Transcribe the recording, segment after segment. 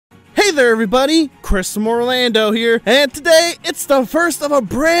Hey there everybody, Chris from Orlando here, and today it's the first of a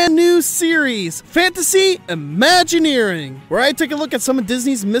brand new series, Fantasy Imagineering, where I take a look at some of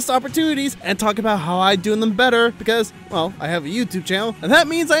Disney's missed opportunities and talk about how I'm doing them better because, well, I have a YouTube channel, and that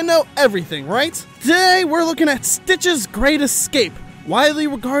means I know everything, right? Today we're looking at Stitch's Great Escape, widely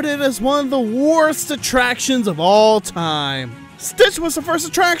regarded as one of the worst attractions of all time. Stitch was the first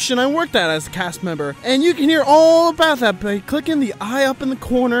attraction I worked at as a cast member, and you can hear all about that by clicking the eye up in the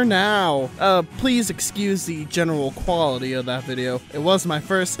corner now. Please excuse the general quality of that video. It was my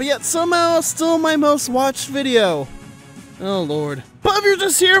first, but yet somehow still my most watched video. Oh lord. But if you're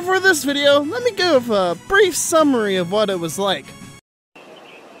just here for this video, let me give a brief summary of what it was like.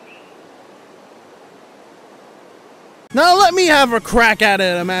 Now let me have a crack at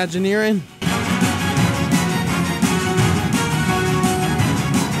it, Imagineering.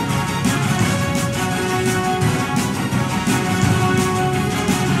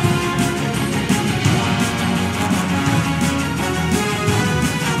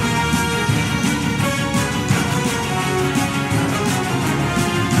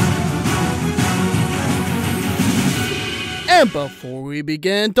 And before we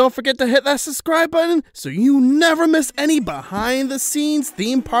begin, don't forget to hit that subscribe button so you never miss any behind the scenes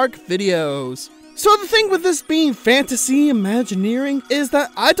theme park videos. So the thing with this being Fantasy Imagineering is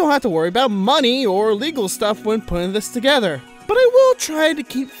that I don't have to worry about money or legal stuff when putting this together. But I will try to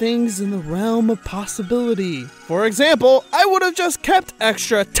keep things in the realm of possibility. For example, I would have just kept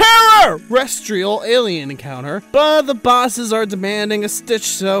extra terrestrial alien encounter, but the bosses are demanding a Stitch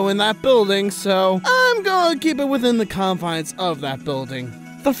show in that building, so I'm gonna keep it within the confines of that building.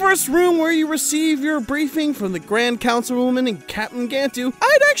 The first room where you receive your briefing from the Grand Councilwoman and Captain Gantu,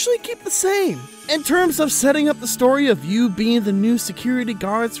 I'd actually keep the same. In terms of setting up the story of you being the new security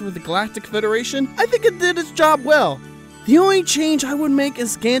guards for the Galactic Federation, I think it did its job well. The only change I would make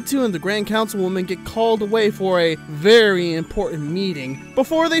is Gantu and the Grand Councilwoman get called away for a very important meeting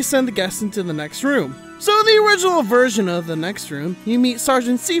before they send the guests into the next room. So in the original version of the next room, you meet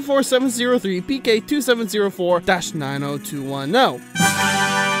Sergeant C4703 PK2704-90210.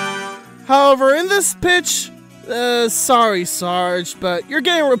 However, in this pitch, sorry Sarge, but you're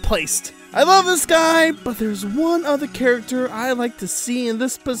getting replaced. I love this guy, but there's one other character I like to see in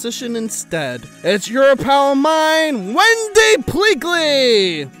this position instead. It's your pal of mine, Wendy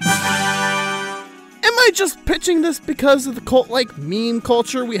Pleakley! Am I just pitching this because of the cult-like meme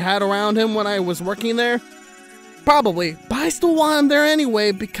culture we had around him when I was working there? Probably, but I still want him there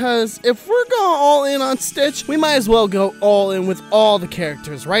anyway because if we're going all in on Stitch, we might as well go all in with all the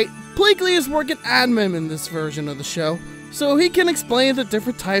characters, right? Pleakley is working admin in this version of the show, so he can explain the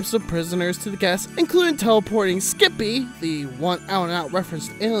different types of prisoners to the guests, including teleporting Skippy, the one out-and-out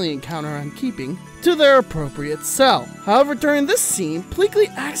referenced alien encounter I'm keeping, to their appropriate cell. However, during this scene, Pleakley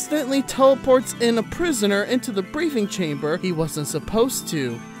accidentally teleports in a prisoner into the briefing chamber he wasn't supposed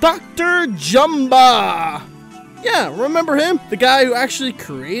to. Dr. Jumba! Yeah, remember him? The guy who actually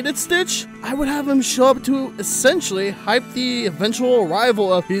created Stitch? I would have him show up to essentially hype the eventual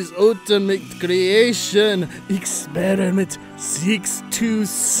arrival of his ultimate creation, Experiment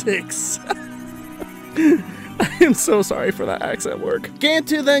 626. I am so sorry for that accent work.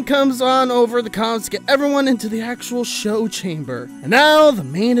 Gantu then comes on over the comms to get everyone into the actual show chamber. And now the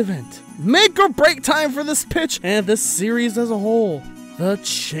main event. Make or break time for this pitch and this series as a whole. The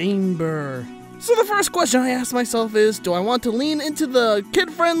chamber. So the first question I ask myself is, do I want to lean into the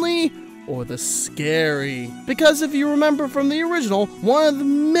kid-friendly or the scary? Because if you remember from the original, one of the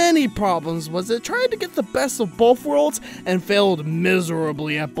many problems was it tried to get the best of both worlds and failed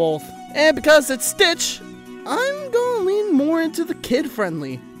miserably at both. And because it's Stitch, I'm gonna lean more into the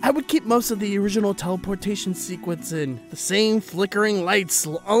kid-friendly. I would keep most of the original teleportation sequence in. The same flickering lights,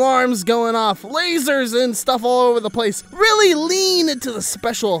 alarms going off, lasers and stuff all over the place. Really lean into the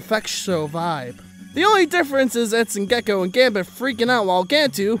special effects show vibe. The only difference is Edson Gecko and Gambit freaking out while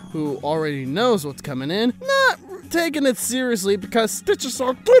Gantu, who already knows what's coming in, not taking it seriously because Stitch is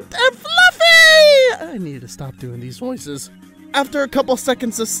so cute and fluffy! I need to stop doing these voices. After a couple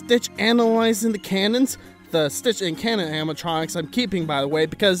seconds of Stitch analyzing the cannons, the Stitch and Cannon animatronics I'm keeping, by the way,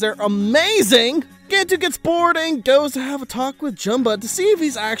 because they're amazing! Gantu gets bored and goes to have a talk with Jumba to see if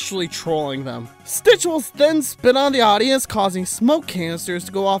he's actually trolling them. Stitch will then spit on the audience, causing smoke canisters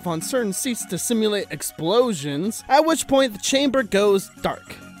to go off on certain seats to simulate explosions, at which point the chamber goes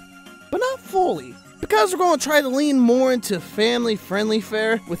dark. But not fully. Because we're going to try to lean more into family-friendly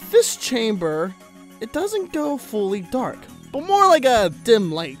fare, with this chamber, it doesn't go fully dark, but more like a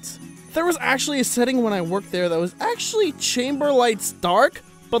dim light. There was actually a setting when I worked there that was actually chamber lights dark,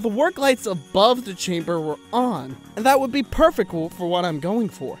 but the work lights above the chamber were on, and that would be perfect for what I'm going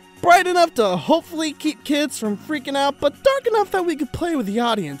for. Bright enough to hopefully keep kids from freaking out, but dark enough that we could play with the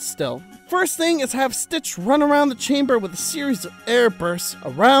audience still. First thing is have Stitch run around the chamber with a series of air bursts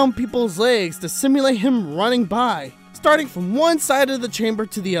around people's legs to simulate him running by, starting from one side of the chamber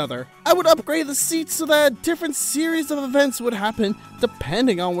to the other. I would upgrade the seats so that a different series of events would happen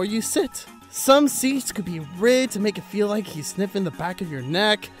depending on where you sit. Some seats could be rigged to make it feel like he's sniffing the back of your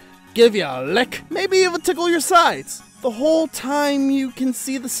neck, give you a lick, maybe even tickle your sides. The whole time you can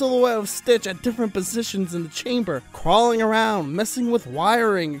see the silhouette of Stitch at different positions in the chamber, crawling around, messing with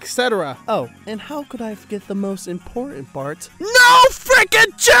wiring, etc. Oh, and how could I forget the most important part? No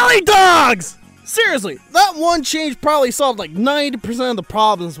frickin' chili dogs! Seriously, that one change probably solved like 90% of the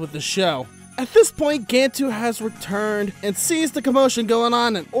problems with the show. At this point, Gantu has returned and sees the commotion going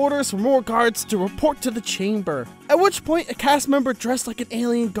on and orders for more guards to report to the chamber. At which point, a cast member dressed like an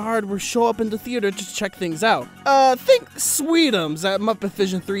alien guard will show up in the theater to check things out. Think Sweetums at Muppet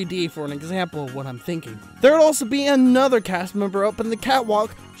Vision 3D for an example of what I'm thinking. There would also be another cast member up in the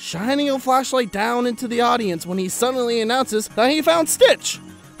catwalk, shining a flashlight down into the audience when he suddenly announces that he found Stitch,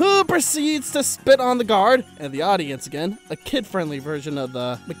 who proceeds to spit on the guard and the audience again, a kid-friendly version of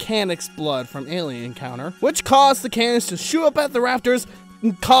the mechanic's blood from Alien Encounter, which caused the cannons to shoot up at the rafters,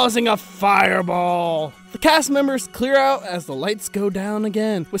 causing a fireball. The cast members clear out as the lights go down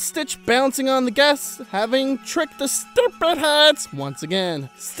again, with Stitch bouncing on the guests, having tricked the stupid heads once again.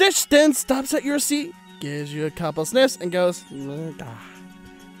 Stitch then stops at your seat, gives you a couple sniffs, and goes,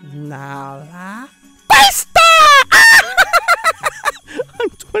 Nala? Basta! I'm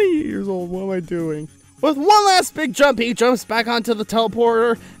 28 years old, what am I doing? With one last big jump, he jumps back onto the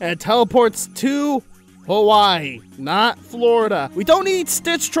teleporter and teleports to Hawaii, not Florida. We don't need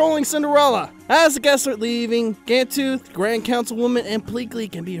Stitch trolling Cinderella. As the guests are leaving, Gantu, the Grand Councilwoman, and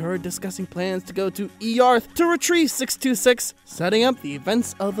Pleakley can be heard discussing plans to go to Earth to retrieve 626, setting up the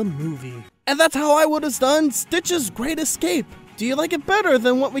events of the movie. And that's how I would have done Stitch's Great Escape. Do you like it better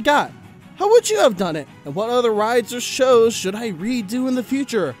than what we got? How would you have done it? And what other rides or shows should I redo in the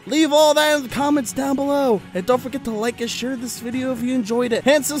future? Leave all that in the comments down below. And don't forget to like and share this video if you enjoyed it.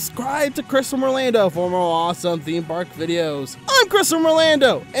 And subscribe to Chris from Orlando for more awesome theme park videos. I'm Chris from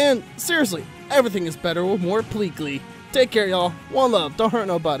Orlando. And seriously, everything is better with more Pleakley. Take care, y'all. One love. Don't hurt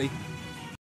nobody.